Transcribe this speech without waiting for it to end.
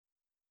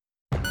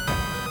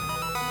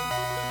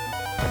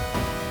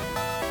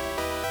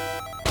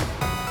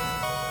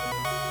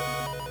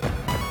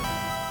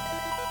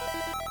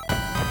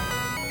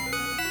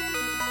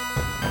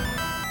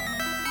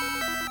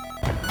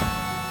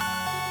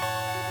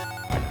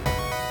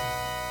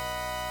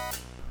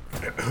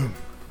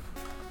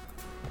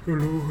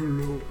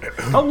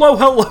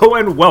Hello,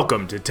 and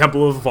welcome to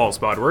Temple of the Fall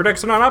Spot, where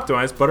decks are not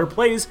optimized, but our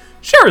plays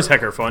sure as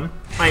heck are fun.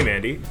 I'm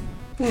Andy.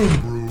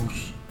 I'm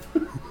Bruce.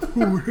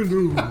 Oh,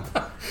 hello.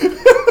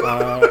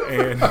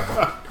 And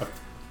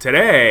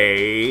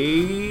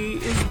today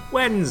is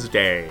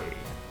Wednesday,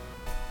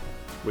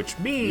 which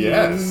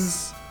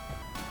means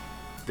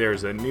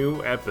there's a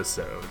new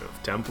episode of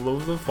Temple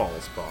of the Fall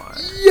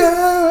Spot.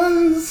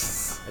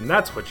 Yes! And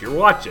that's what you're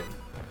watching.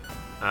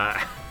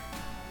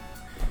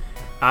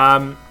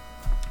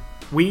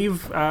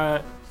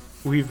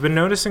 We've been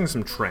noticing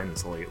some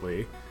trends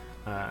lately,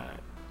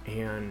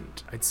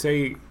 and I'd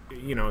say,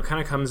 it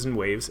kind of comes in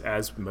waves,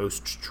 as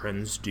most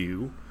trends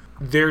do.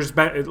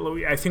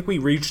 I think we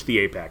reached the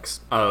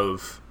apex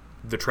of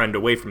the trend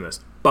away from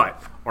this,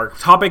 but our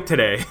topic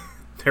today,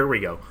 there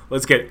we go.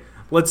 Let's state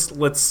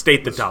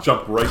the topic.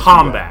 Jump right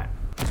Combat,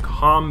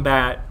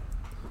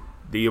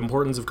 the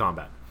importance of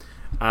combat.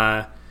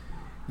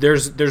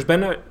 There's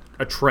been a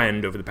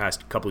trend over the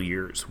past couple of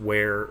years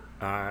where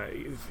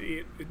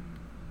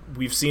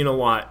we've seen a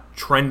lot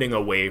trending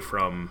away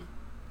from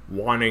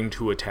wanting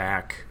to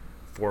attack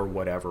for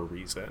whatever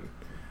reason.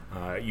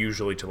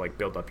 Usually to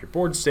build up your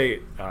board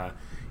state.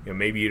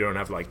 Maybe you don't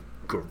have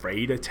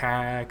great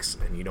attacks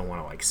and you don't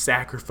want to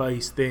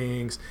sacrifice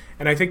things.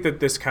 And I think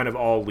that this kind of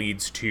all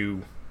leads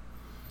to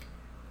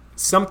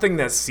something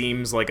that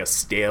seems like a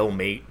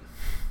stalemate.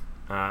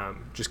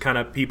 Just kind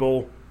of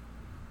people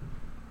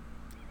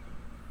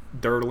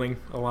dirtling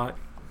a lot.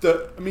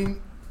 The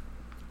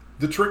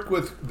trick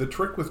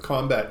with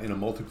combat in a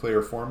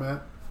multiplayer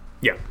format,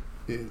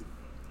 is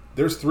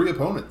there's 3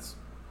 opponents.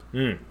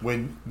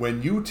 When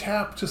you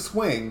tap to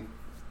swing,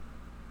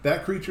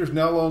 that creature is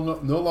no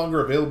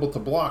longer available to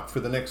block for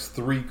the next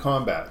 3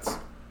 combats.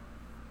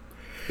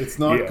 It's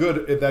not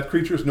good. That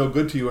creature is no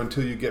good to you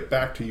until you get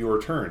back to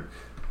your turn.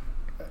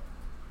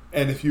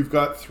 And if you've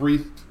got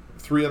three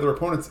other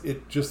opponents,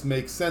 it just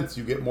makes sense.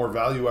 You get more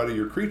value out of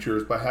your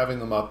creatures by having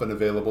them up and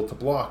available to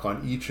block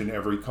on each and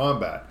every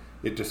combat.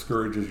 It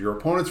discourages your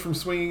opponents from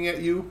swinging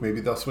at you.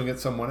 Maybe they'll swing at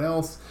someone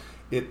else.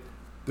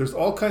 There's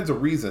all kinds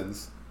of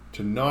reasons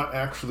to not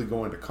actually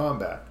go into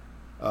combat,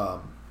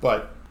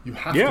 but you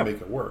have to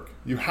make it work.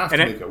 You have to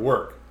make it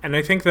work. And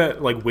I think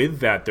that with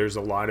that, there's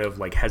a lot of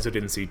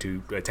hesitancy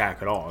to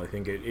attack at all. I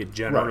think it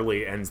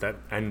generally end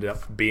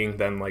up being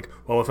then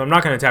well, if I'm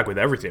not going to attack with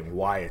everything,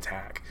 why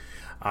attack?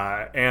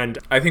 And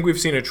I think we've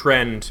seen a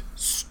trend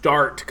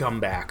start to come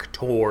back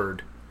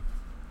toward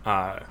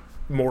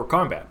more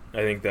combat. I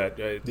think that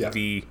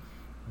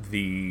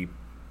the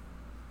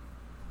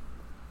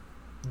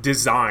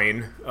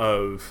design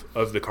of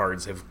the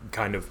cards have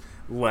kind of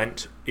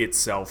lent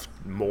itself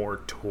more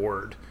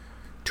toward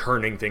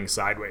turning things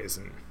sideways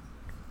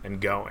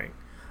and going.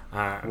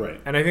 Right.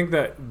 And I think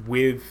that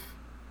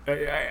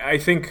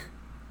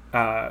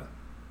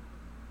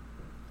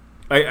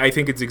I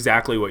think it's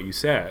exactly what you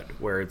said,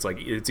 where it's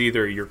it's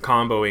either you're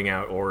comboing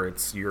out or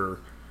it's your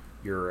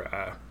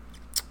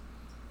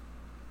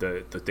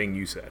the thing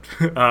you said.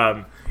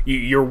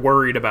 You're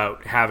worried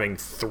about having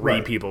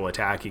 3 people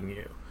attacking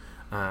you.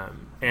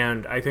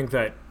 And I think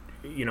that,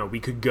 we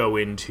could go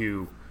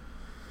into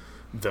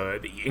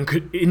the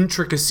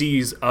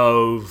intricacies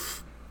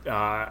of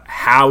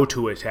how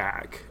to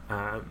attack.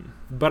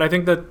 But I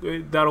think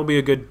that that'll be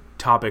a good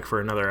topic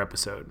for another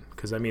episode.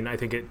 Because, I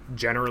think it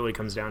generally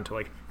comes down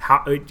to,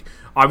 how...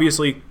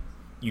 obviously,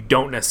 you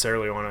don't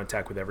necessarily want to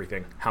attack with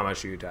everything. How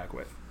much do you attack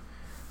with?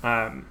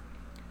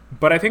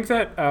 But I think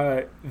that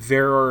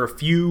there are a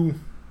few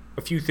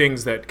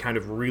things that kind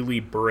of really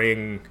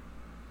bring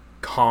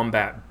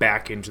combat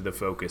back into the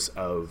focus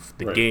of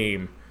the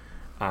game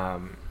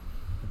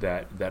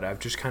that I've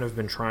just kind of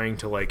been trying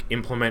to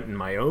implement in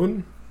my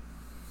own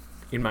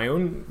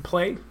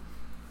play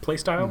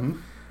style.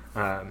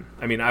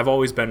 Mm-hmm. I've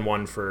always been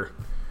one for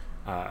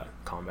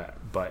combat,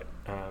 but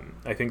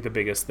I think the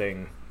biggest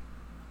thing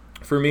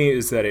for me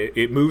is that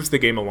it moves the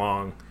game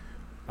along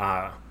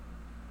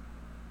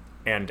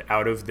and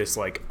out of this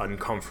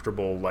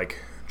uncomfortable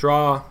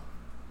draw,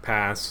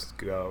 pass,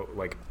 go,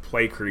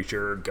 play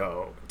creature,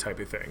 go type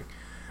of thing.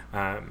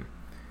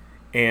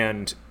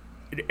 And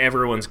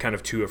everyone's kind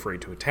of too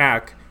afraid to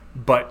attack.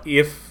 But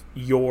if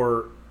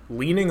you're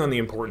leaning on the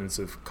importance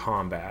of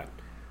combat,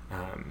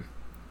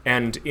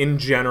 and in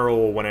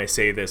general, when I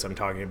say this, I'm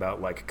talking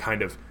about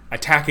kind of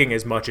attacking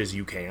as much as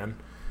you can,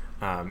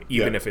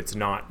 even if it's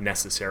not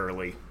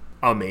necessarily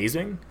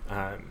amazing,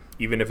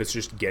 even if it's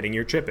just getting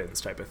your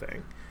chip-ins type of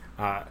thing.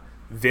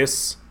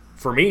 This,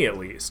 for me at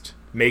least,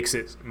 makes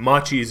it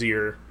much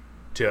easier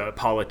to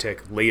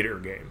politic later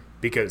game,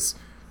 because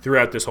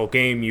throughout this whole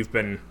game you've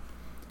been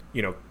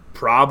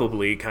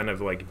probably kind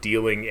of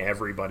dealing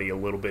everybody a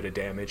little bit of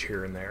damage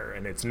here and there,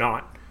 and it's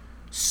not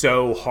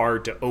so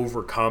hard to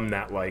overcome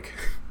that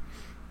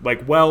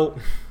well,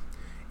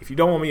 if you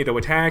don't want me to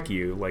attack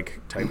you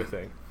type of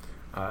thing,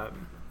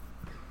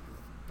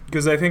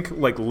 because I think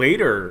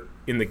later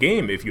in the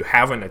game, if you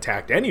haven't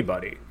attacked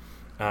anybody,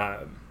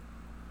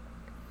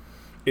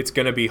 it's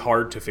going to be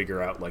hard to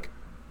figure out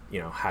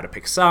how to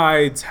pick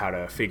sides, how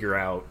to figure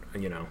out,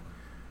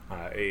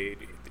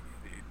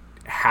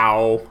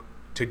 how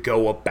to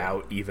go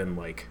about even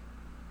like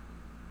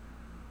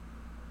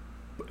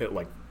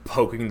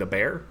poking the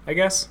bear, I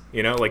guess.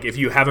 Like if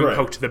you haven't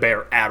poked the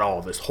bear at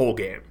all this whole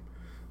game,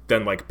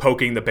 then like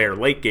poking the bear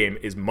late game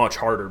is much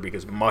harder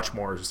because much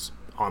more is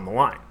on the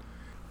line.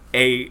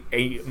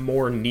 A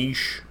more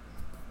niche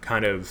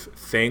kind of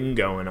thing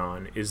going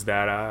on is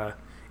that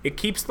it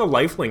keeps the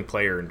lifelink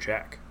player in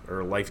check,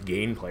 or life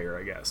gain player,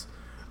 I guess,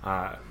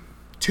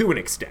 to an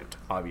extent.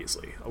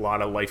 Obviously, a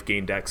lot of life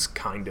gain decks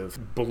kind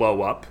of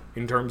blow up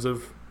in terms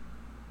of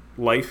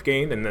life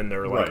gain, and then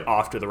they're like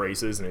off to the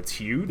races, and it's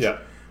huge. Yeah.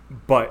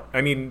 But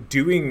I mean,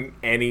 doing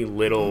any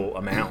little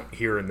amount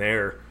here and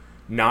there,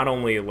 not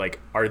only like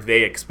are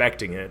they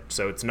expecting it,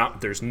 so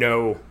there's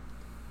no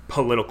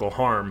political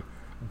harm,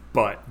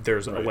 but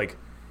there's like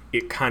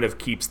it kind of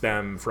keeps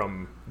them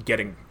from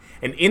getting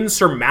an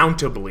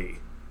insurmountably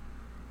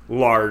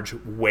large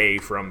way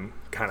from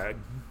kind of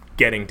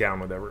getting down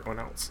with everyone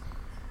else.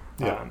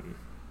 Yeah.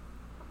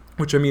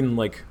 Which, I mean,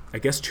 like, I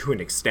guess to an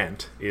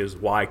extent is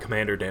why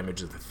commander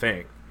damage is the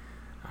thing.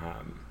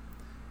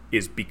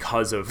 Is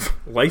because of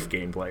life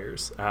gain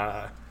players.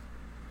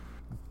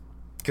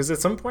 Because at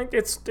some point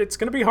it's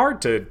going to be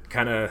hard to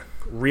kind of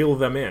reel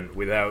them in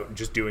without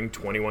just doing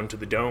 21 to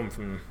the dome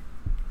from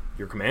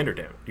your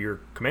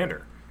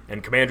commander.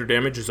 And commander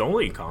damage is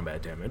only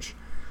combat damage.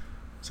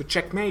 So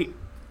checkmate.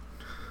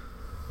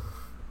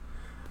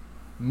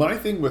 My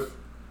thing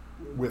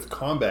with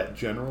combat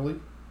generally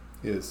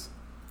is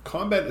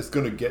combat is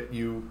going to get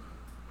you,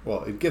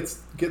 well, it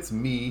gets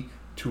me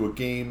to a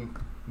game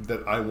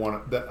that I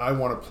want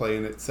to play,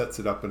 and it sets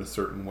it up in a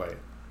certain way.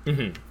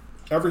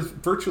 Mm-hmm.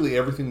 Virtually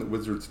everything that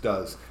Wizards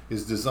does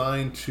is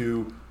designed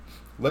to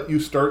let you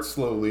start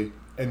slowly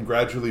and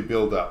gradually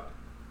build up.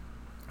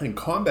 And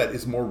combat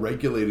is more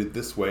regulated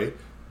this way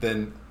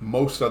than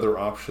most other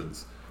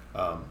options,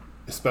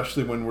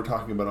 especially when we're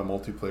talking about a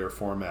multiplayer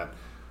format.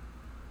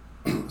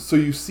 So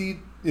you see,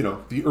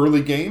 the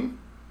early game,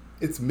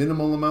 it's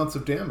minimal amounts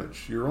of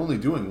damage. You're only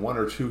doing 1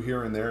 or 2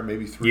 here and there,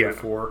 maybe 3 or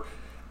 4,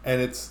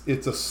 and it's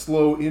a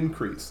slow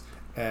increase.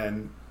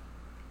 And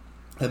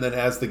then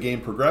as the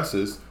game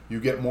progresses, you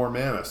get more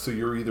mana. So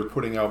you're either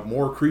putting out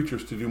more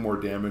creatures to do more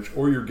damage,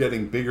 or you're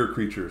getting bigger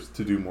creatures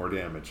to do more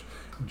damage.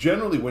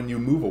 Generally, when you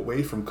move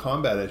away from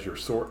combat as your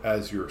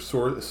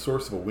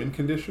source of a win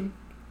condition,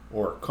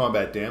 or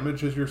combat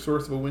damage as your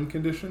source of a win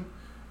condition,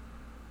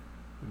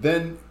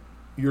 then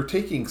you're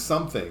taking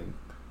something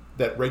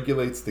that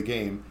regulates the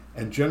game,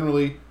 and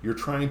generally you're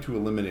trying to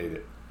eliminate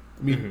it.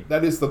 I mean,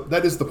 that is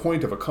the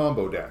point of a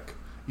combo deck.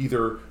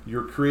 Either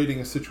you're creating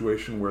a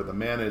situation where the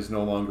mana is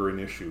no longer an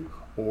issue,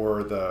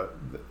 or the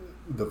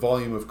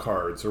volume of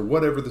cards, or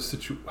whatever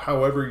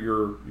however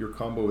your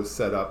combo is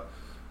set up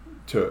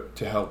to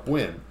help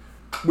win,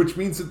 which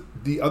means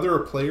that the other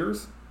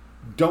players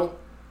don't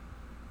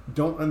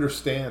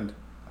understand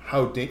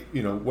how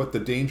what the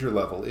danger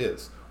level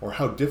is, or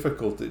how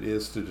difficult it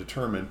is to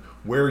determine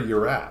where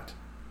you're at.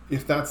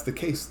 If that's the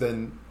case,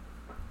 then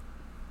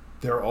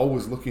they're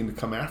always looking to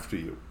come after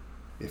you.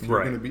 If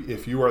you're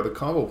if you are the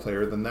combo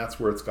player, then that's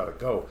where it's got to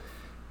go.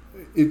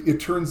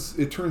 It turns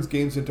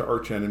games into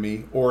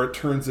archenemy, or it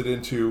turns it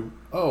into,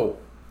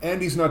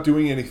 Andy's not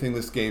doing anything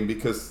this game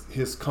because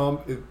his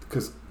combo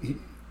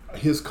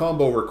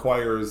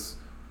requires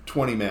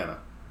 20 mana.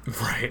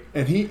 Right.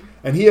 And he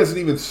hasn't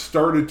even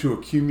started to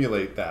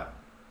accumulate that.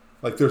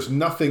 Like, there's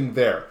nothing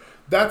there.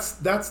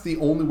 That's the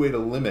only way to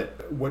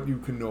limit what you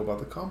can know about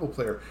the combo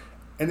player,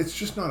 and it's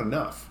just not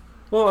enough.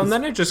 Well, and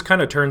then it just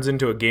kind of turns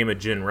into a game of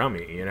gin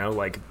rummy,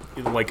 if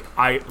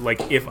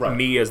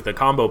me as the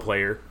combo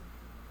player,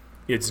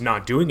 it's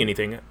not doing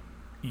anything.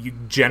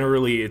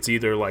 It's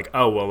either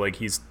like,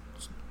 he's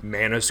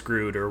mana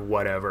screwed or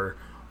whatever,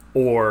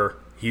 or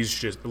he's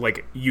just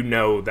like,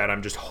 that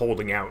I'm just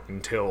holding out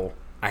until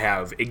I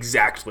have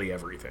exactly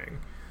everything,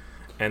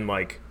 and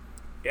like,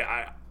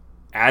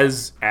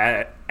 as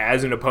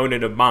an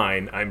opponent of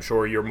mine, I'm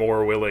sure you're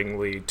more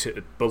willingly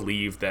to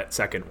believe that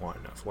second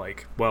one of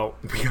like, well,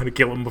 we gotta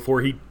kill him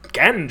before he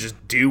can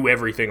just do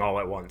everything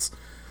all at once.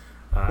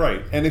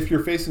 Right, and if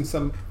you're facing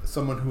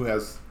someone who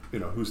has,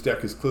 whose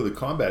deck is clearly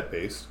combat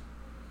based,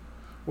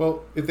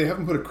 well, if they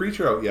haven't put a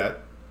creature out yet,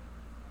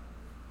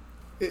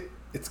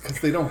 it's because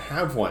they don't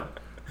have one.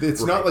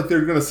 It's not like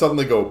they're going to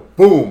suddenly go,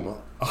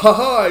 boom,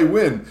 haha, I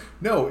win.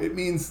 No, it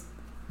means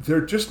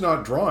they're just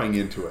not drawing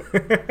into it,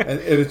 and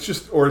it's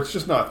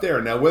just not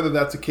there. Now, whether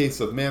that's a case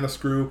of mana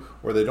screw,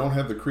 or they don't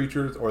have the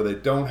creatures, or they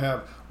don't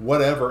have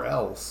whatever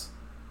else,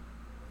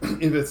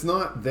 if it's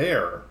not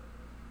there,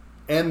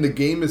 and the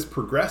game is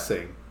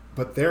progressing,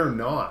 but they're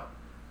not,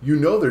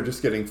 they're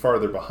just getting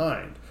farther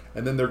behind,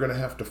 and then they're going to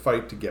have to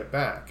fight to get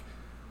back.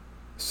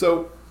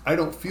 So I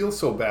don't feel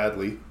so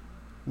badly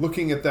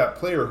looking at that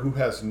player who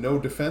has no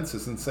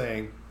defenses and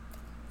saying,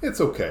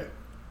 it's okay,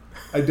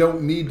 I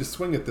don't need to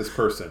swing at this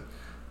person,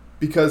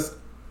 because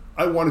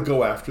I want to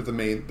go after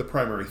the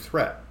primary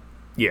threat.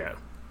 Yeah.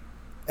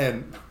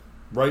 And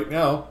right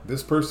now,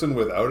 this person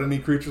without any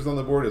creatures on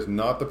the board is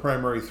not the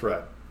primary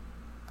threat.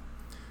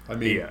 I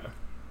mean,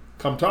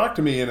 come talk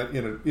to me in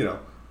a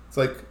it's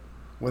like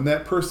when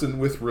that person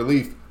with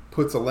relief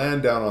puts a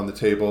land down on the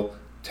table,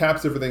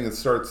 taps everything and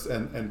starts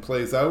and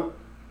plays out.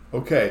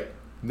 Okay,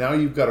 now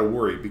you've got to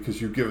worry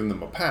because you've given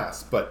them a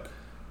pass. But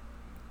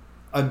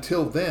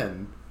until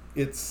then,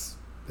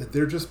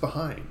 they're just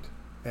behind.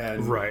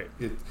 And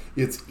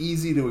it's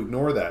easy to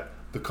ignore that.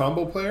 The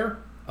combo player,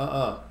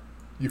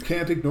 you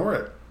can't ignore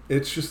it.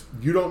 It's just,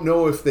 you don't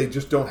know if they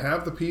just don't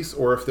have the piece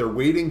or if they're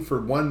waiting for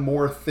one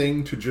more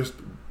thing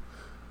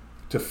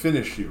to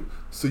finish you.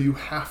 So you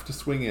have to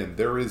swing in.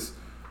 There is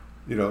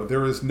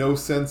no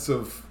sense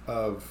of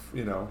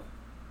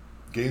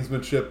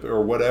gamesmanship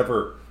or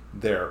whatever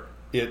there.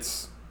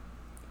 It's,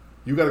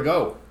 you got to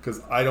go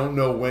because I don't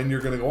know when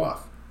you're going to go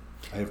off.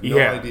 I have no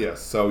idea.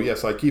 So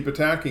yes, I keep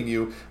attacking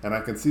you and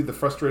I can see the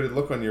frustrated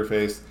look on your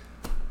face,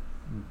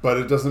 but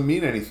it doesn't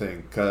mean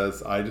anything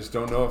because I just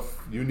don't know if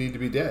you need to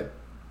be dead.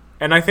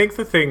 And I think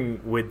the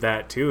thing with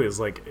that too is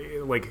like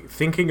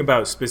thinking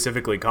about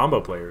specifically combo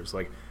players.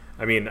 Like,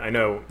 I mean, I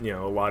know,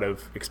 a lot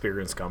of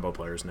experienced combo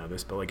players know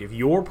this, but like if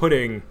you're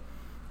putting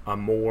a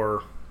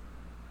more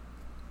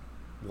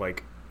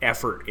like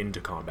effort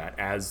into combat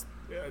as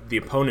the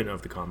opponent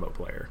of the combo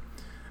player,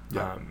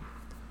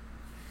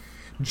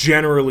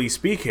 generally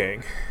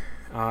speaking,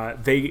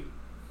 they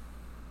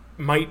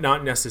might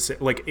not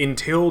necessarily, like,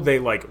 until they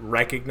like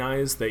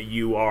recognize that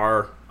you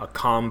are a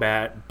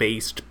combat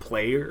based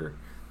player,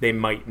 they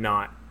might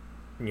not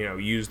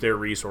use their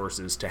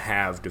resources to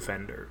have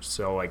defenders,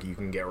 so like you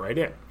can get right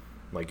in,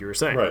 like you were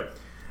saying, right?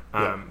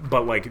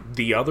 But like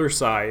the other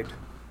side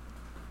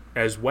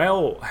as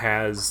well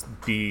has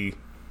the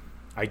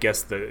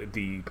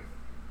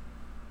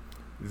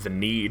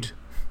need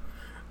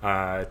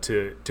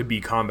to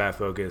be combat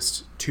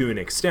focused to an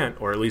extent,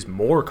 or at least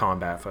more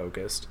combat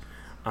focused.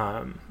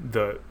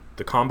 The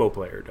combo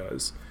player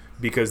does,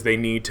 because they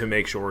need to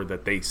make sure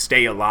that they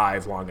stay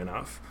alive long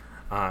enough.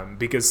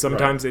 Because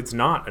sometimes it's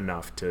not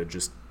enough to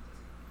just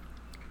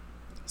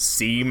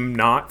seem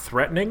not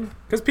threatening,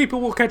 because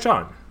people will catch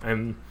on.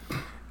 And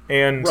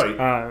and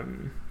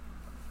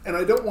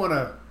I don't want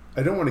to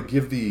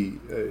give the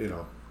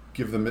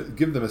give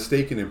the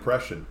mistaken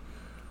impression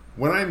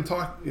when I'm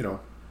talking.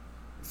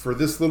 For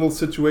this little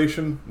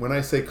situation, when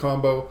I say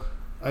combo,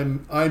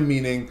 I'm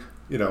meaning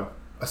a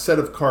set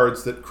of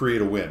cards that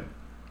create a win.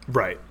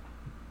 Right.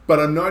 But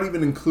I'm not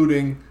even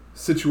including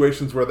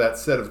situations where that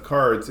set of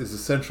cards is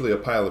essentially a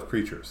pile of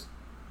creatures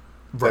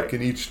that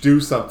can each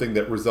do something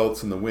that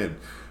results in the win.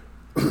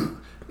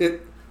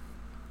 There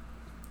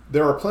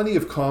are plenty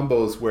of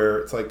combos where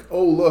it's like,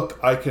 oh look,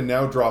 I can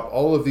now drop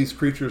all of these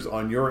creatures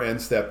on your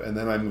end step and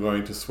then I'm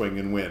going to swing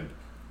and win.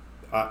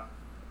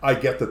 I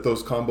get that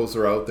those combos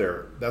are out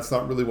there. That's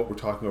not really what we're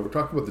talking about.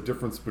 We're talking about the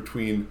difference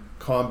between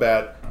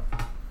combat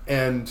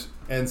and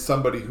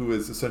somebody who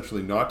is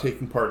essentially not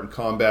taking part in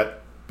combat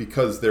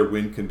because their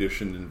win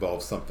condition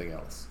involves something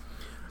else.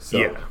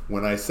 So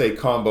when I say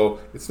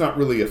combo, it's not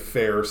really a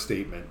fair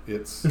statement.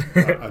 It's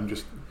I'm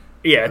just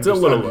it's a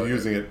little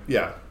using it.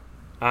 Yeah.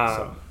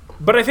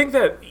 But I think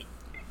that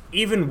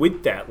even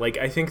with that, like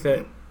I think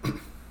that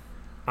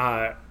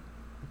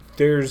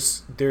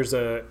there's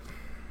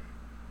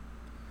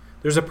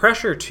a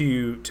pressure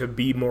to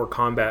be more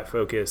combat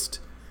focused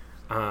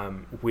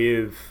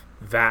with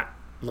that,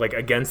 like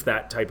against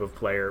that type of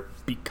player,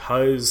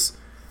 because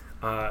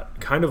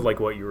kind of like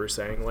what you were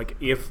saying, like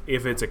if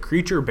it's a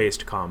creature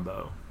based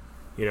combo,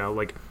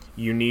 like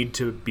you need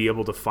to be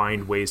able to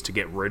find ways to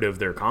get rid of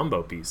their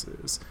combo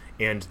pieces,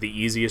 and the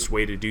easiest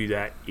way to do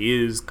that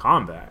is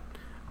combat,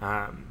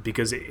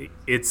 because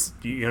it's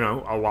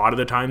a lot of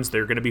the times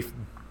they're going to be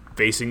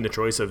facing the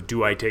choice of,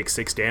 do I take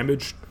 6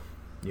 damage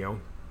 4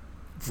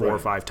 or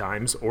 5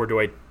 times, or do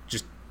I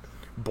just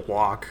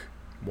block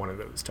one of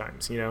those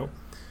times,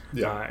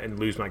 and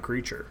lose my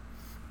creature,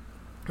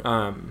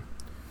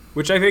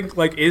 which I think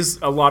like is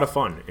a lot of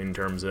fun in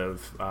terms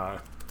of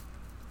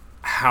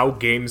how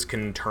games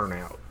can turn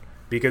out,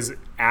 because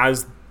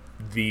as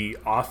the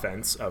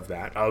offense of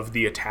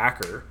the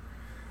attacker,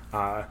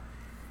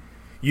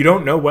 you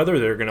don't know whether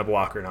they're going to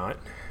block or not,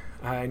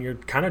 and you're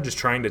kind of just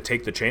trying to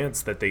take the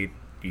chance that they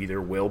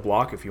either will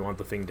block if you want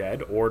the thing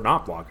dead, or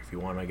not block if you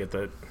want to get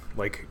the,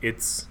 like,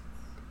 it's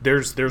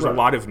there's a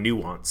lot of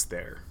nuance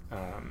there,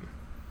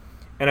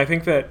 and I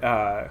think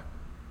that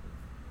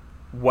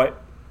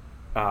what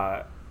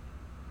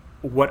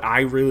I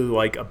really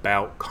like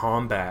about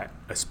combat,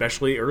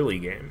 especially early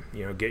game,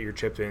 get your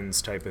chip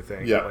ins type of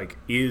thing, like,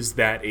 is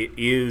that it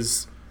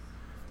is,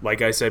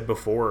 like I said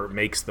before,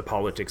 makes the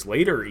politics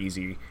later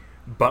easy,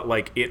 but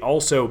like it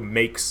also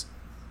makes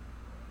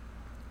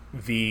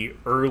the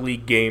early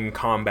game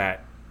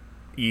combat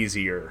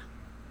easier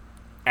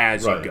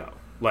as you go.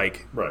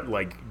 Like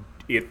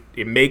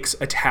it makes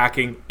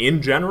attacking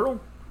in general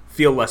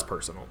feel less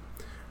personal.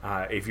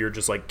 If you're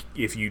just like,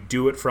 if you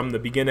do it from the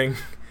beginning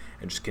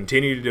and just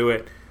continue to do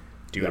it,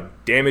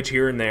 damage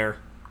here and there,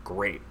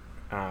 great.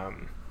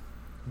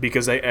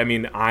 Because I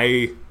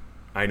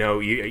I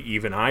know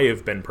even I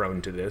have been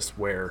prone to this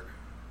where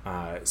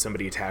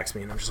somebody attacks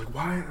me and I'm just like,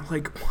 why?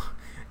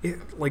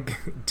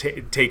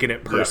 Taking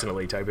it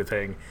personally type of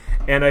thing.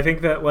 And I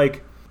think that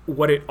like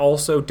what it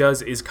also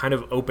does is kind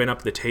of open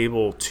up the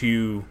table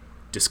to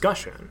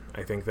discussion.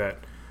 I think that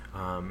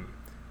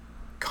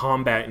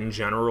combat in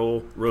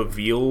general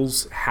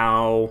reveals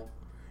how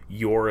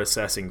you're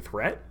assessing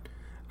threat.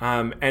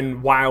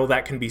 And while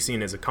that can be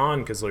seen as a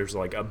con because there's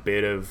like a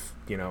bit of,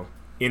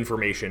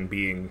 information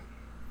being,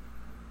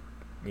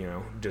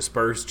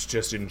 dispersed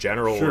just in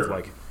general. Sure. Of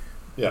like,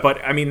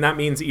 but I mean, that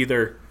means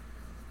either,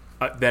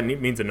 that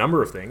means a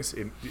number of things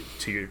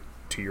to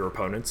your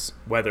opponents,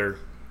 whether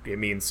it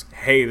means,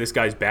 hey, this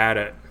guy's bad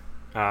at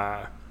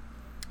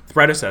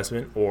threat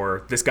assessment,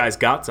 or this guy's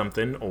got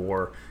something,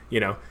 or,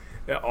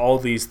 all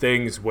these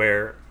things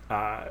where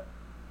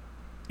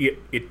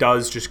it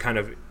does just kind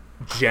of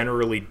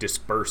generally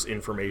disperse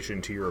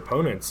information to your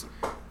opponents.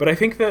 But I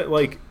think that,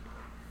 like,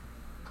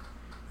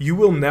 you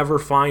will never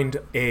find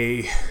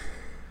a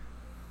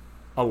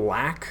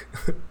lack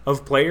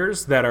of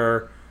players that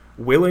are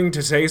willing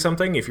to say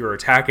something if you're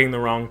attacking the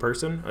wrong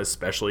person,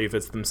 especially if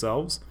it's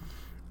themselves.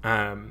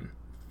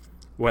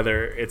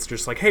 Whether it's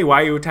just like, hey,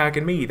 why are you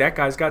attacking me? That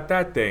guy's got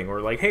that thing. Or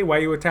like, hey, why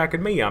are you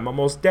attacking me? I'm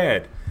almost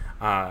dead.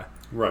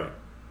 Right.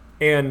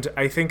 And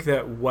I think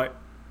that what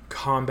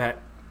combat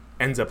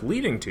ends up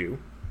leading to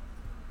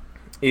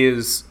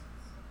is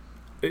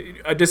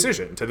a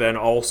decision to then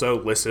also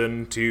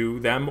listen to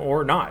them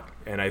or not.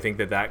 And I think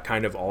that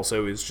kind of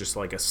also is just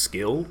like a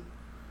skill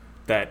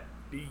that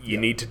you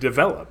need to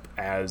develop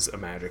as a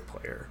Magic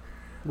player.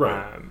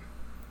 Right.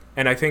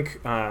 And I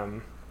think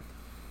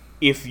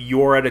if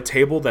you're at a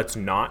table that's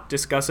not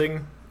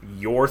discussing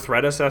your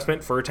threat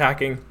assessment for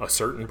attacking a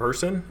certain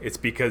person, it's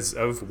because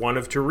of one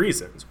of two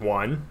reasons.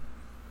 One,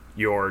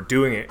 you're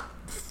doing it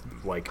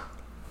like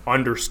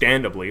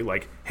understandably,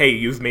 like, hey,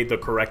 you've made the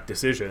correct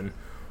decision.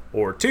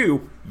 Or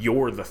two,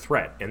 you're the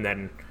threat, and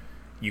then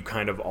you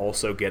kind of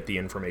also get the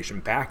information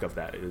back of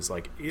that. It is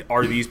like,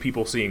 are these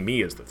people seeing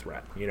me as the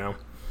threat?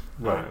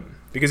 Right.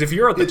 Because if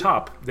you're at the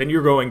top, then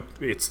you're going.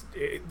 It's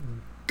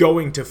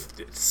going to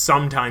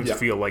sometimes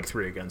feel like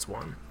 3 against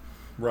 1,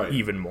 right?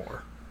 Even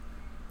more.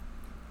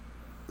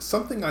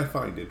 Something I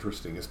find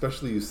interesting,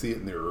 especially you see it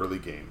in the early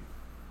game.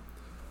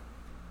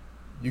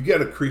 You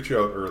get a creature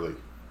out early,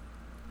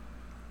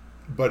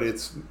 but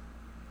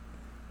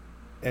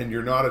and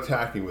you're not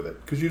attacking with it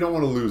because you don't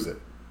want to lose it.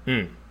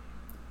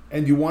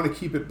 And you want to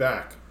keep it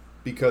back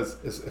because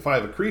if I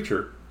have a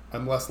creature,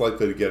 I'm less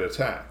likely to get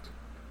attacked.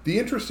 The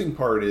interesting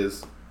part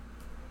is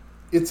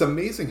it's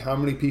amazing how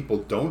many people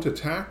don't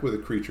attack with a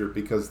creature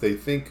because they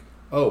think,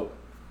 oh,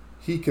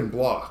 he can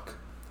block,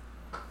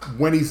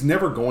 when he's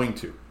never going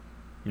to.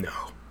 No.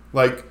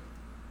 Like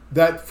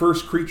that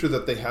first creature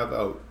that they have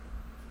out,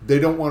 they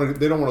don't want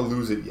to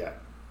lose it yet.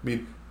 I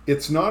mean,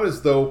 it's not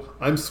as though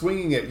I'm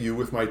swinging at you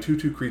with my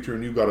 2/2 creature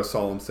and you got a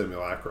Solemn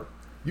Simulacrum.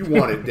 You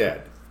want it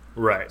dead.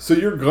 Right. So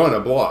you're going to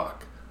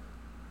block.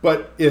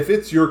 But if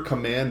it's your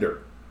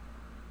commander,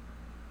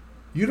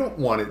 you don't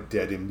want it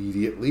dead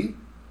immediately.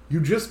 You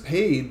just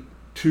paid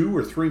 2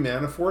 or 3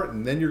 mana for it,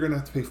 and then you're going to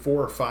have to pay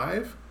 4 or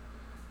 5.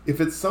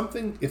 If it's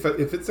something, if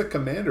it's a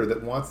commander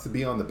that wants to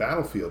be on the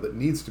battlefield, that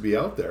needs to be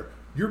out there,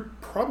 you're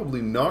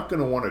probably not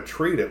going to want to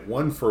trade it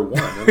 1 for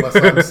 1 unless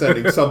I'm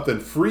sending something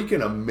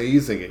freaking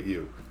amazing at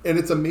you. And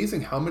it's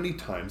amazing how many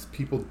times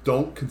people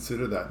don't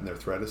consider that in their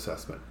threat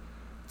assessment.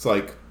 It's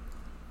like,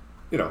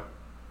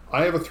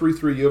 I have a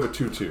 3/3, you have a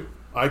 2/2.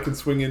 I can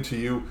swing into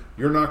you.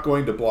 You're not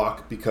going to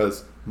block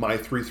because my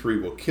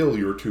 3/3 will kill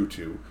your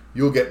 2/2.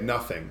 You'll get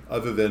nothing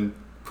other than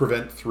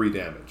prevent 3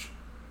 damage.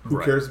 Who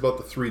cares about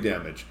the 3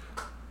 damage?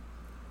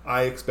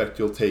 I expect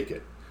you'll take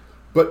it.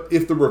 But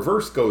if the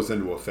reverse goes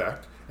into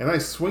effect, and I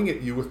swing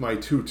at you with my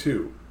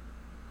 2/2,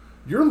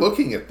 you're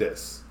looking at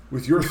this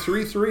with your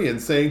 3/3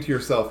 and saying to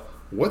yourself,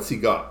 what's he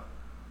got?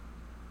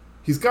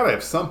 He's got to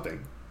have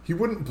something. He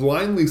wouldn't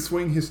blindly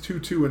swing his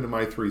 2/2 into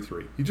my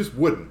 3/3. He just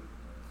wouldn't.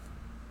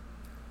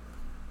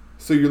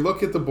 So you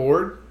look at the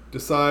board,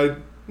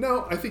 decide,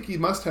 no, I think he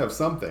must have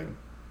something,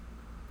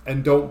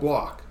 and don't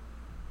block.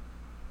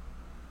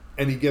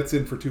 And he gets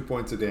in for 2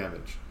 points of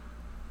damage.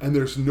 And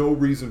there's no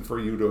reason for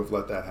you to have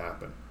let that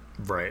happen.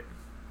 Right.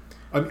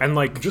 And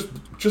like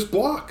just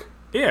block.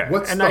 Yeah.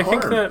 What's and the I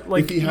harm? think that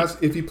like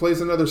if he plays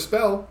another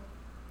spell,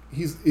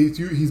 he's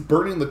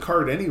burning the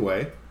card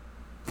anyway.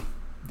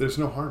 There's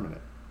no harm in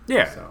it.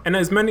 Yeah. So. And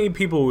as many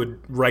people would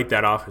write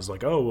that off as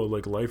like, oh well,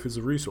 like life is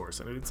a resource,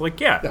 and it's like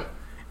yeah.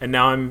 And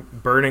now I'm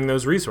burning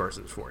those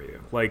resources for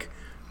you. Like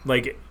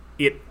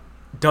it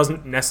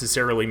doesn't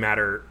necessarily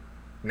matter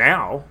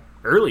now,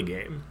 early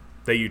game,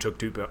 that you took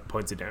 2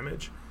 points of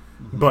damage.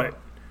 Mm-hmm. But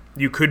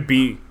you could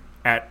be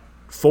at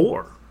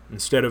 4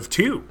 instead of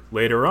 2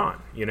 later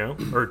on,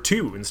 or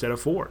 2 instead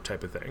of 4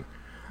 type of thing.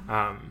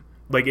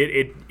 Like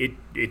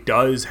it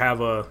does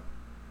have a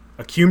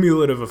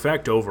cumulative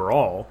effect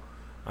overall.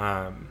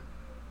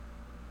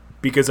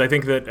 Because I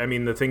think that,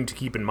 the thing to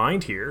keep in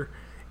mind here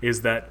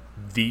is that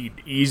the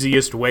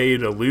easiest way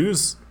to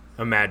lose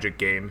a Magic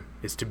game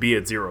is to be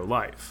at 0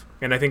 life.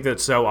 And I think that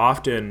so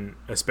often,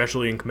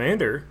 especially in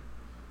Commander,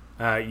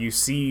 you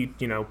see,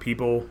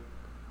 people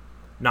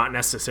not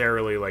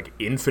necessarily like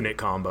infinite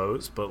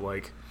combos, but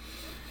like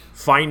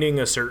finding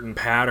a certain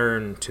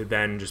pattern to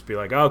then just be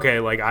like, okay,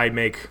 like I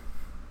make,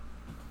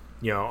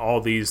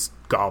 all these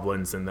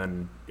goblins and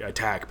then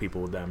attack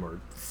people with them or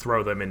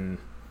throw them in,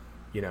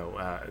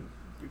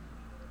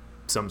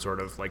 some sort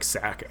of like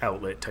sack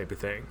outlet type of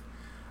thing.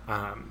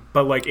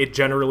 But like it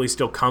generally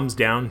still comes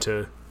down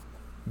to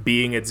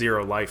being at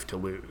 0 life to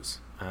lose.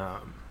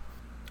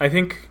 I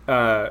think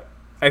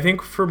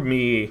for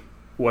me,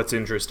 what's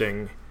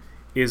interesting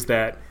is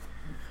that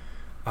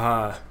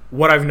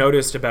what I've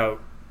noticed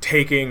about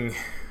taking,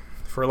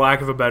 for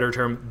lack of a better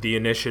term, the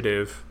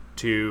initiative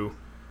to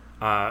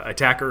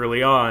attack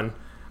early on,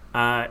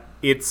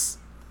 it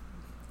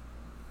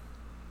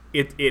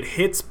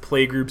hits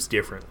playgroups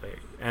differently.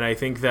 And I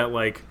think that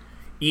like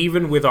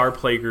even with our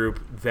playgroup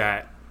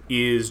that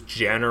is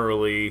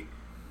generally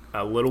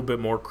a little bit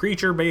more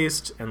creature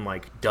based and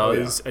like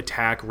does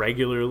attack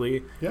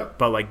regularly,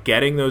 but like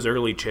getting those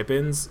early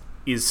chip-ins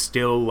is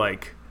still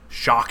like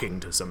shocking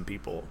to some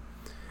people.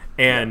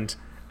 And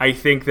I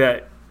think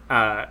that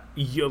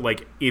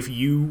if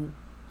you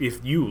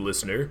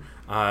listener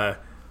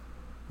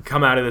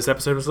come out of this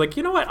episode and was like,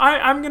 you know what,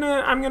 I'm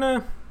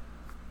gonna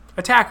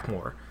attack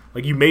more,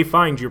 like you may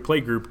find your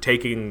playgroup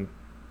taking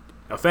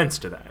offense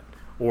to that,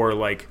 or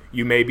like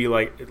you may be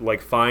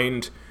like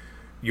find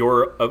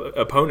your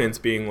opponents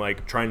being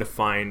like trying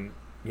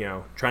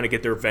to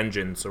get their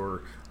vengeance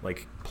or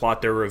like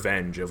plot their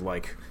revenge of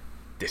like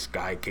this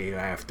guy came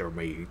after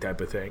me type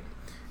of thing.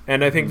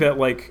 And I think that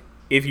like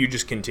if you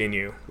just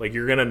continue, like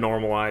you're gonna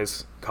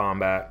normalize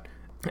combat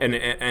and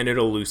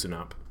it'll loosen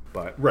up.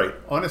 But right,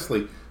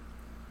 honestly,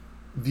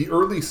 the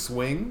early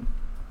swing,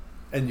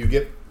 and you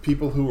get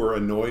people who are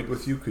annoyed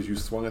with you because you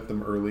swung at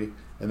them early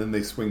and then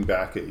they swing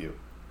back at you.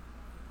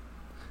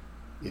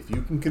 If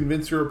you can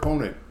convince your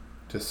opponent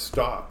to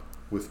stop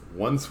with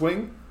one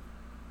swing,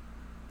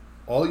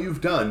 all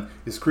you've done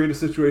is create a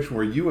situation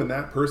where you and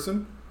that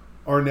person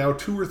are now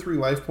 2 or 3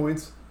 life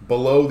points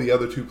below the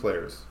other 2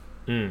 players.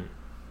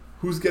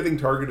 Who's getting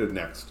targeted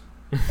next?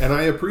 And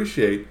I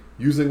appreciate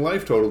using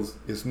life totals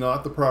is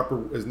not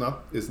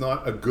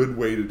a good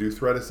way to do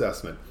threat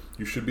assessment.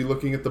 You should be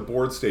looking at the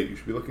board state. You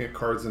should be looking at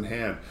cards in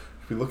hand.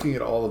 You should be looking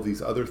at all of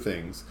these other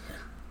things,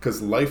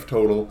 because life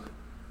total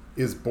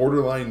is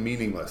borderline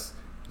meaningless.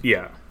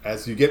 Yeah.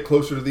 As you get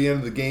closer to the end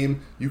of the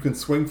game, you can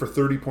swing for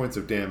 30 points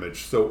of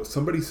damage. So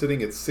somebody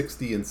sitting at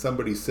 60 and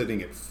somebody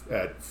sitting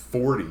at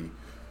 40,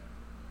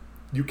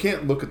 you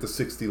can't look at the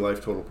 60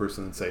 life total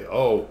person and say,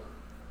 oh,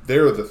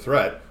 they're the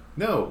threat.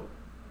 No,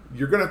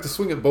 you're going to have to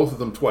swing at both of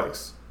them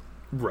twice.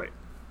 Right.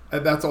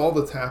 And that's all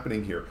that's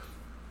happening here.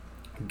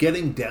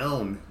 Getting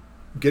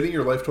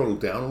your life total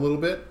down a little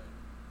bit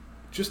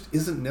just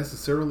isn't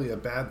necessarily a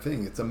bad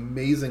thing. It's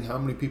amazing how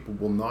many people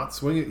will not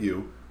swing at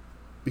you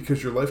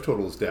because your life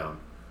total is down.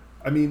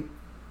 I mean,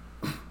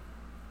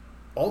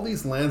 all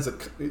these lands,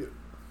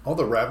 all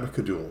the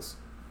Ravnica duels,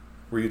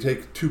 where you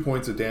take 2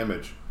 points of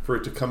damage for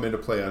it to come into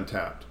play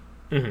untapped.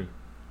 Mm-hmm.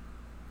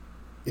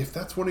 If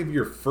that's one of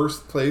your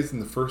first plays in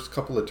the first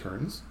couple of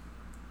turns,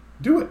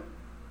 do it.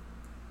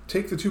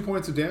 Take the 2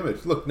 points of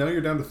damage. Look, now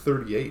you're down to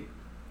 38.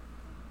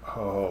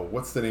 Oh,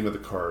 what's the name of the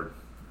card?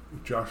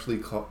 Josh Lee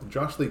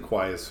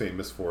Kwai is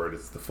famous for it.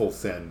 It's the full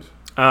send.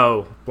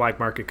 Oh, Black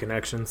Market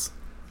Connections.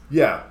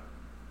 Yeah.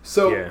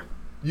 So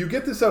you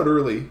get this out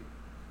early,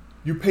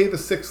 you pay the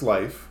 6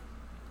 life,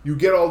 you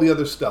get all the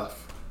other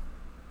stuff,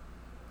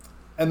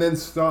 and then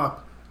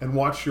stop and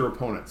watch your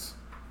opponents.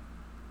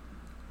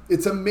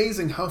 It's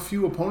amazing how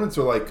few opponents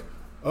are like,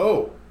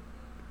 oh,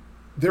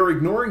 they're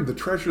ignoring the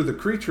treasure, the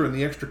creature, and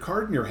the extra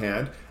card in your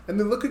hand, and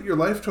they look at your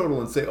life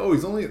total and say, oh,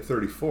 he's only at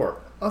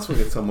 34. I'll swing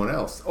at someone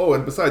else. Oh,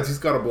 and besides, he's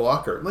got a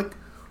blocker. Like,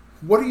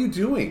 what are you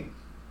doing?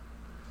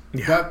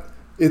 Yeah.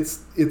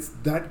 It's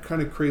that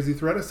kind of crazy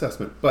threat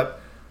assessment. But,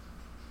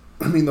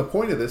 I mean, the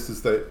point of this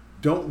is that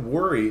don't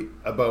worry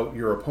about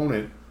your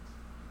opponent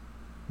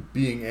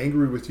being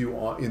angry with you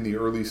in the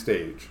early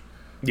stage.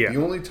 Yeah.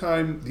 The only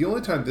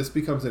time this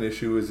becomes an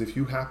issue is if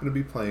you happen to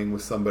be playing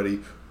with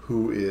somebody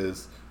who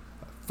is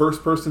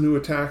first person who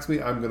attacks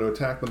me, I'm going to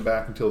attack them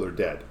back until they're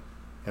dead.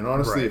 And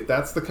honestly, if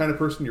that's the kind of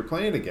person you're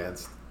playing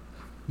against,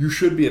 you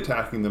should be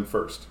attacking them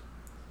first.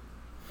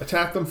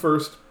 Attack them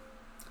first,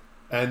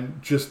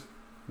 and just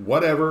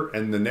whatever,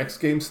 and the next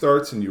game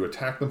starts and you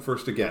attack them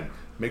first again.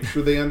 Make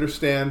sure they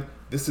understand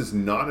this is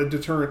not a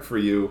deterrent for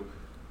you.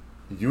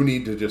 You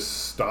need to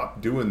just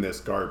stop doing this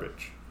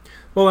garbage.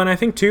 Well, and I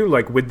think too,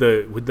 like with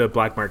the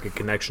Black Market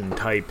Connection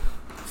type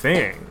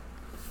thing,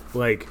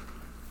 like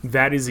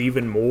that is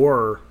even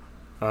more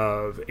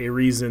of a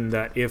reason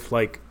that if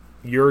like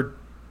you're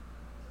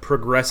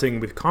progressing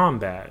with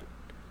combat,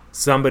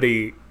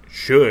 somebody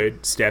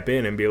should step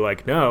in and be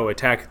like, no,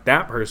 attack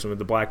that person with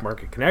the Black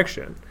Market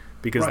Connection,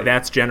 because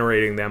that's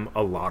generating them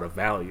a lot of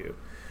value.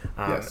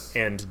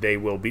 And they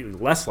will be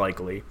less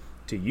likely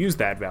to use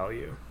that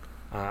value.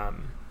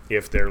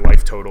 if their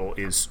life total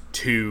is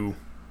too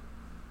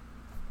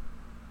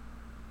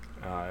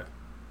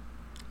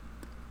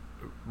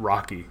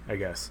rocky, I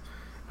guess.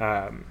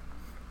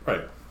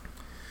 Right.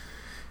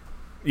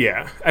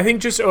 Yeah, I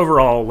think just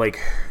overall, like,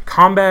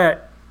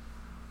 combat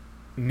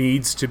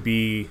needs to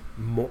be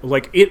more,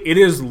 like, it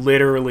is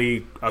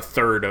literally a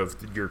third of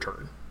your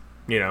turn,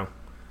 you know?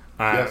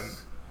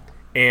 Yes.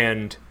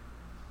 And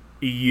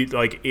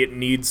it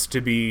needs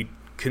to be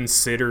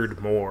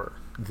considered more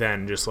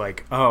than just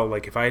like, oh,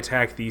 like, if I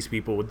attack these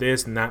people with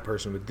this and that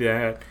person with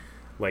that,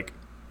 like,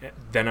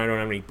 then I don't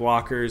have any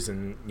blockers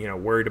and, you know,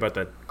 worried about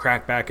the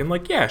crackback. And,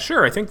 like, yeah,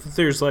 sure, I think that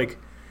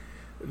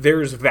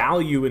there's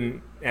value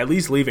in at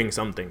least leaving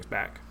some things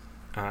back.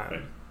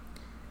 Right.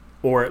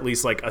 Or at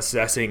least, like,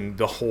 assessing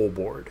the whole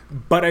board.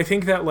 But I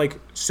think that, like,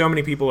 so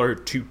many people are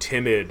too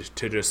timid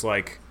to just,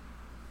 like,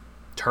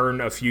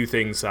 turn a few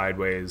things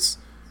sideways,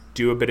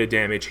 do a bit of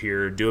damage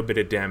here, do a bit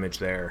of damage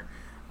there.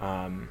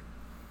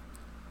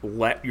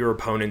 Let your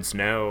opponents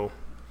know,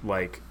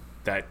 like,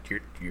 that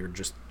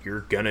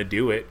you're gonna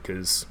do it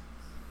because,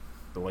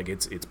 like,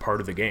 it's part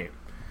of the game.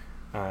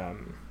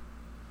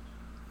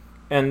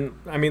 And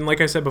I mean, like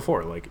I said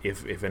before, like,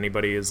 if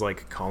anybody is,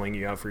 like, calling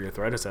you out for your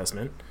threat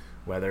assessment,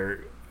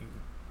 whether,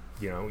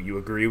 you know, you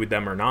agree with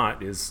them or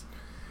not, is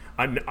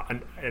an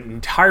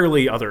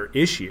entirely other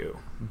issue.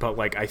 But,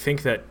 like, I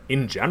think that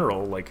in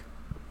general, like,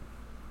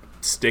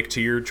 stick to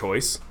your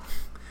choice.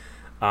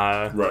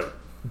 Right.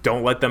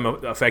 Don't let them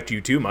affect you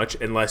too much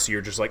unless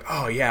you're just like,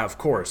 oh yeah, of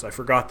course, I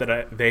forgot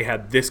that they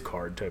had this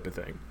card type of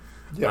thing.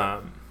 Yeah.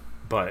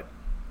 But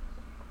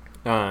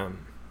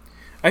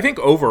I think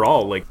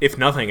overall, like, if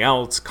nothing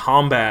else,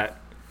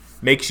 combat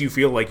makes you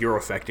feel like you're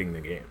affecting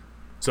the game.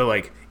 So,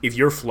 like, if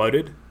you're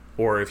flooded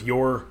or if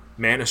you're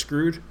mana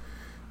screwed,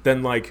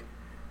 then, like,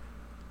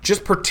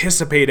 just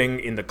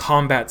participating in the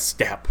combat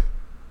step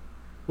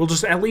will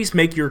just at least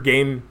make your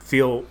game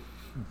feel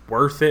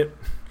worth it.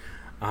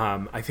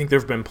 I think there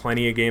have been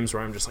plenty of games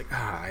where I'm just like,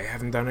 I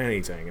haven't done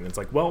anything. And it's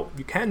like, well,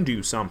 you can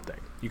do something.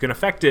 You can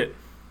affect it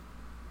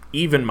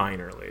even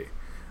minorly.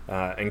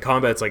 And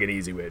combat's, like, an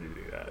easy way to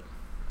do that.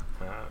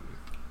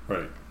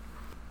 Right.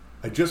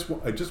 I just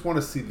want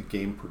to see the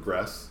game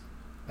progress,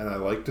 and I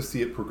like to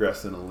see it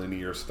progress in a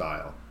linear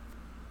style.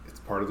 It's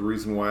part of the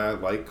reason why I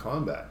like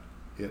combat.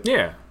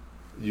 Yeah.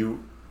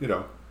 You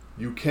know,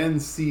 you can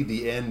see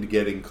the end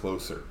getting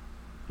closer.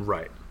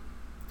 Right.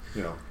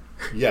 You know,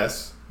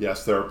 yes,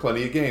 there are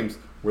plenty of games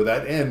where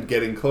that end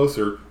getting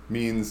closer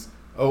means,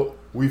 oh,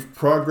 we've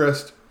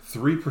progressed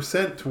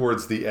 3%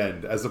 towards the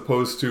end, as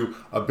opposed to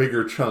a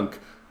bigger chunk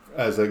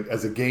as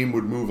a game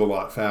would move a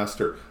lot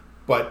faster.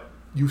 But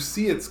you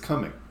see it's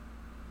coming.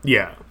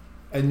 Yeah.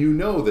 And you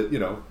know that, you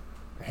know,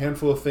 a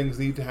handful of things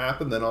need to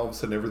happen, then all of a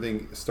sudden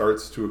everything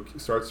starts to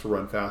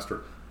run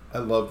faster. I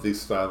love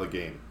this style of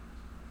game.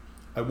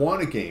 I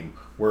want a game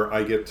where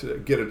I get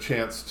a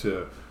chance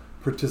to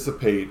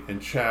participate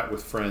and chat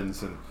with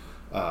friends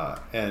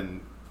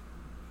and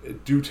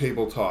do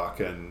table talk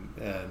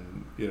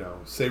and you know,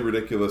 say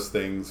ridiculous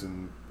things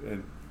and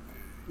you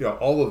know,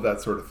 all of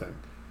that sort of thing.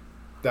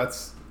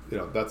 That's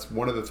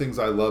one of the things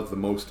I love the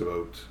most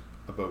about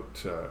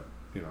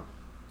you know,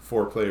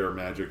 4-player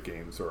Magic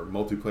games or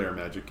multiplayer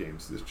Magic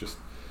games is just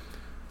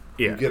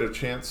you get a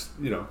chance.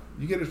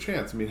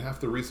 I mean, half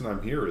the reason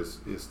I'm here is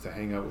to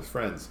hang out with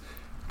friends,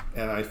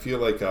 and I feel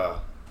like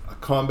a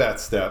combat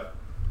step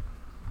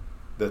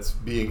that's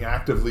being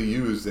actively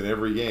used in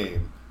every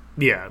game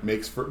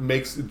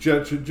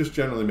just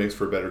generally makes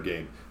for a better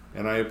game.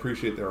 And I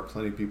appreciate there are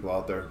plenty of people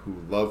out there who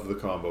love the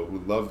combo, who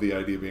love the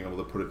idea of being able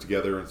to put it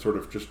together and sort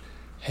of just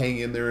hang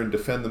in there and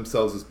defend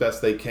themselves as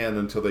best they can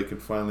until they can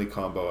finally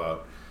combo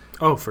out.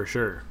 Oh, for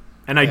sure.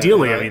 And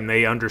ideally, I mean,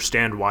 they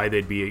understand why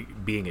they'd be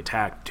being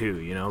attacked too,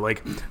 you know?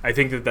 Like, I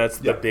think that's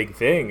the big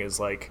thing is,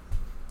 like,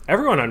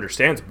 everyone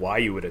understands why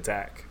you would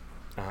attack.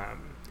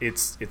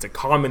 It's a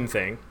common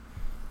thing.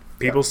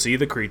 People see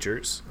the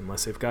creatures,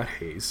 unless they've got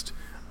haste.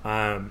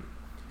 And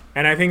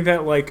I think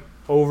that, like,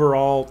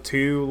 overall,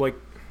 too, like,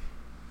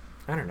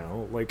 I don't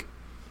know, like,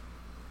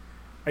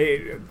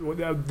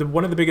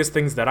 one of the biggest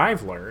things that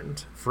I've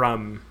learned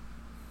from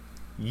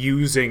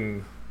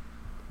using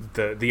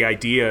the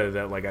idea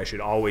that, like, I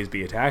should always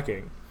be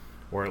attacking,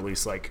 or at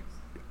least, like,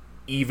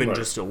 even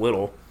just a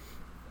little,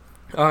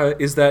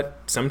 is that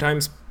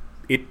sometimes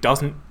it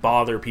doesn't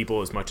bother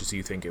people as much as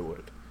you think it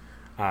would.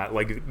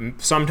 Like,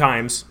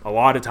 sometimes, a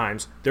lot of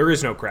times, there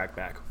is no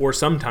crackback, or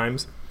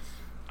sometimes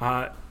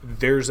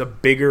there's a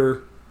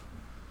bigger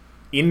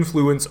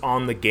influence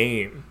on the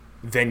game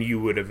than you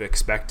would have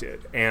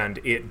expected, and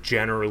it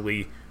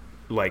generally,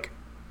 like,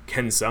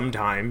 can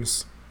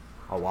sometimes,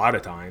 a lot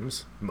of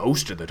times,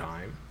 most of the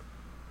time,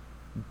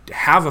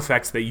 have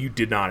effects that you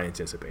did not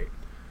anticipate.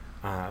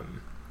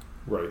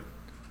 Right.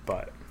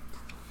 But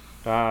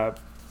yeah,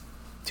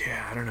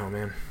 I don't know,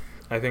 man.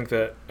 I think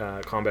that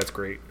combat's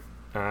great,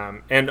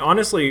 and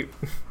honestly,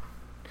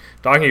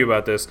 talking to you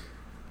about this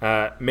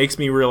makes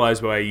me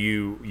realize why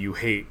you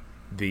hate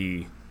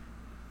the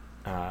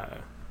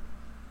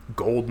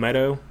Gold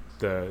Meadow,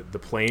 the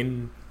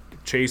plane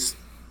chase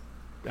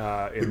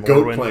in the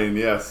goat Lorwyn. plane,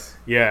 yes.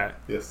 Yeah.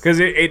 Yes. Because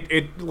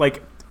it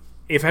like,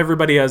 if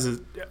everybody has a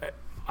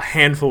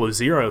handful of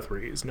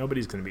 0-3s,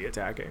 nobody's going to be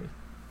attacking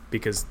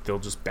because they'll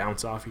just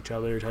bounce off each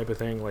other type of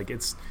thing. Like,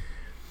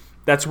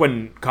 that's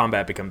when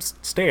combat becomes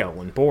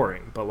stale and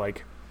boring. But,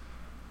 like,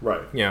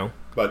 right. You know.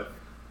 But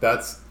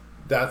that's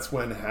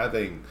when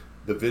having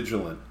the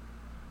vigilance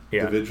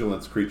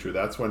creature,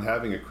 that's when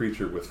having a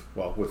creature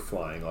with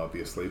flying,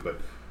 obviously, but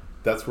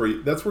that's where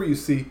you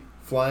see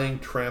flying,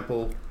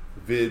 trample,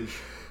 vig,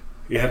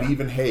 and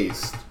even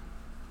haste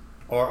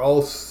are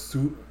all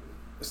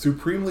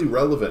supremely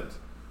relevant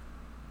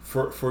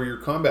for your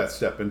combat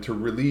step and to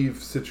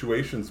relieve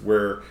situations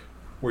where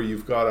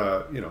you've got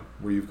a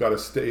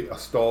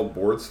stalled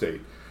board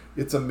state.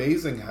 It's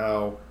amazing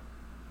how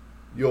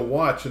you'll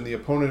watch and the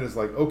opponent is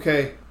like,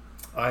 okay,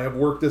 I have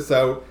worked this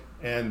out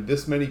and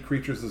this many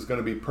creatures is going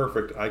to be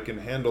perfect. I can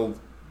handle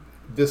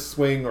this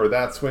swing or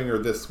that swing or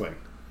this swing.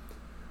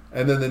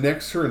 And then the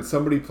next turn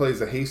somebody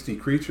plays a hasty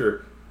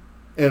creature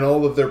and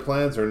all of their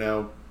plans are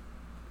now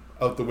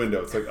out the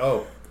window. It's like,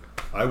 oh,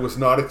 I was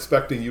not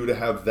expecting you to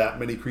have that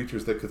many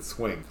creatures that could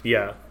swing.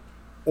 Yeah.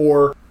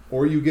 Or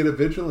you get a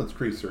vigilance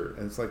creature,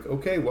 and it's like,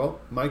 okay, well,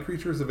 my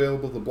creature is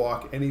available to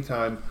block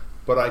anytime,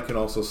 but I can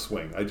also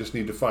swing. I just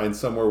need to find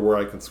somewhere where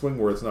I can swing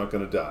where it's not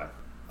going to die.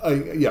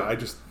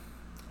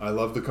 I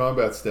love the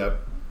combat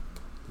step.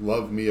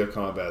 Love me a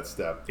combat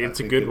step. It's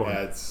a good one.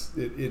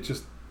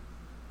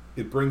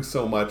 It brings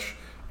so much,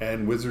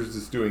 and Wizards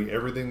is doing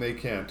everything they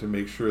can to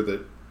make sure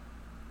that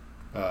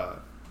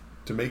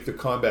to make the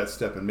combat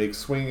step and make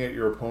swinging at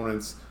your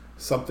opponents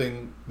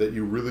something that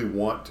you really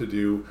want to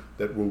do,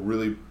 that will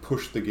really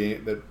push the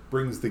game, that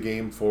brings the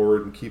game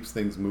forward and keeps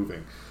things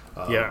moving.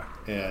 I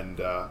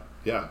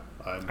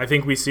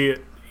think we see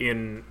it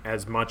in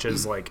as much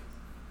as like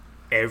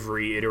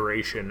every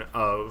iteration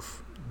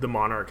of the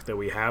Monarch that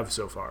we have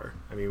so far.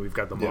 I mean, we've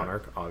got the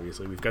Monarch,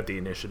 obviously. We've got the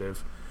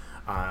Initiative.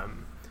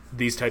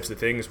 These types of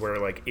things where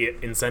like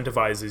it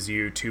incentivizes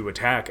you to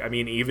attack. I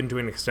mean, even to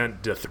an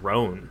extent,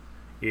 Dethrone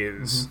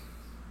is,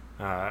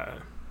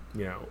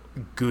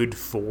 good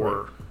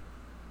for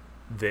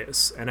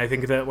this. And I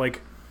think that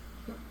like...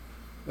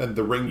 And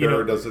the Ring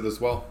Bearer does it as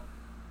well.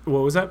 What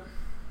was that?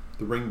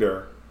 The Ring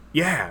Bearer.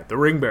 Yeah, the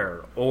Ring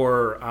Bearer.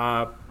 Or,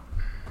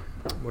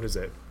 what is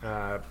it?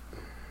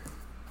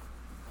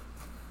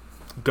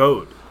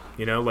 Goad.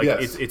 You know, like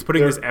it's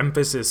putting this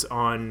emphasis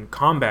on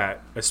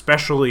combat,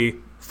 especially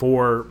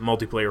for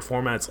multiplayer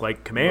formats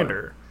like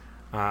Commander,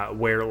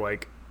 where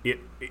like it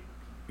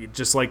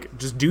just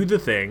do the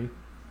thing,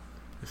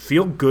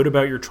 feel good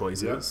about your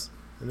choices,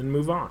 and then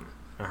move on.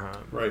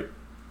 Right.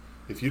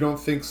 If you don't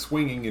think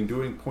swinging and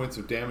doing points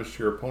of damage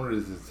to your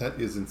opponent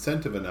is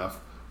incentive enough,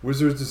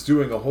 Wizards is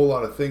doing a whole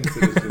lot of things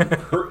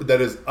that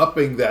is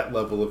upping that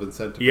level of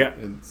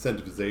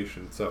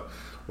incentivization. So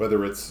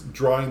whether it's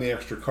drawing the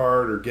extra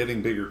card or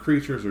getting bigger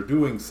creatures or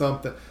doing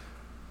something,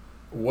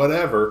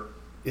 whatever,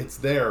 it's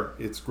there.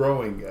 It's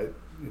growing.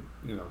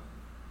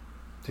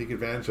 Take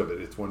advantage of it.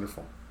 It's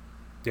wonderful.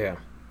 Yeah.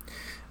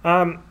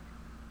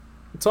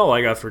 That's all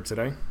I got for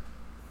today.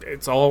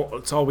 It's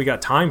all we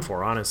got time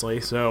for, honestly.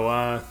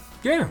 So,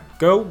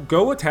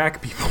 go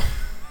attack people.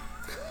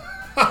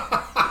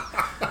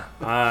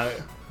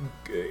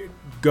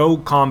 Go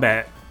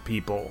combat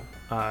people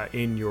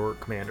in your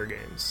Commander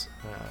games.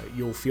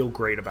 You'll feel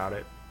great about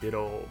it.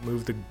 It'll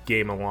move the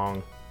game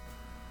along,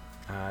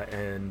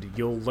 and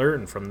you'll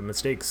learn from the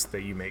mistakes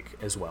that you make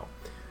as well.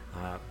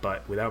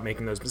 But without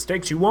making those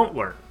mistakes, you won't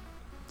learn.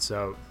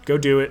 So go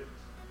do it.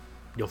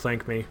 You'll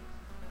thank me.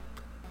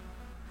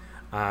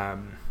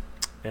 And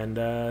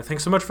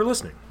thanks so much for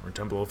listening. We're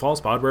Temple of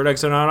Falsepod, where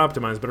X are not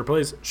optimized, better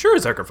plays. Sure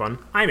as heck are fun.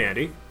 I'm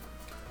Andy.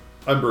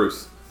 I'm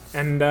Bruce.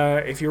 And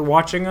if you're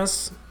watching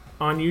us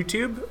on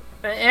YouTube,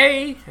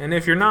 hey. And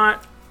if you're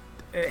not,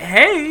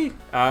 hey.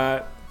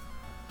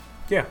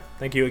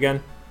 Thank you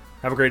again.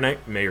 Have a great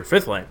night. May your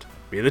fifth land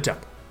be the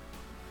temple.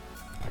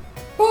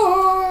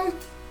 Bye.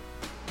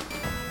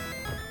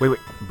 Wait.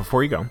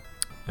 Before you go,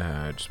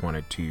 just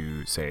wanted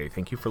to say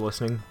thank you for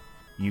listening.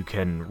 You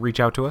can reach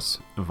out to us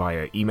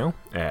via email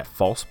at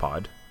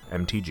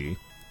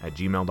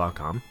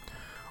falsepodmtg@gmail.com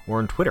or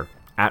on Twitter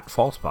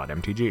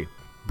 @falsepodmtg.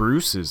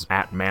 Bruce is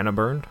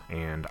 @manaburned,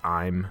 and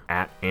I'm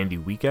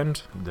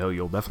 @AndyWeekend, though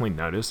you'll definitely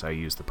notice I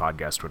use the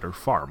podcast Twitter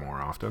far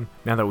more often.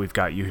 Now that we've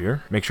got you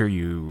here, make sure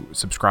you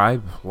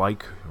subscribe,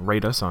 like,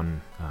 rate us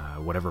on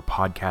whatever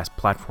podcast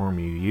platform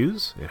you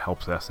use. It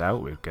helps us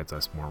out. It gets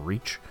us more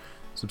reach.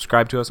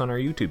 Subscribe to us on our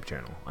YouTube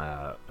channel.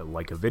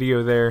 Like a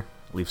video there.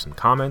 Leave some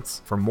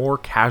comments for more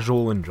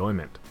casual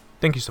enjoyment.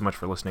 Thank you so much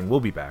for listening.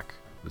 We'll be back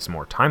with some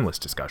more timeless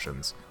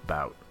discussions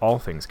about all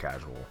things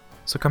casual.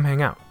 So come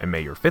hang out, and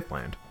may your fifth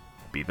land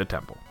be the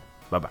temple.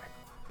 Bye-bye.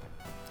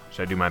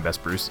 Should I do my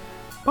best, Bruce?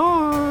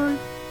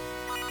 Bye!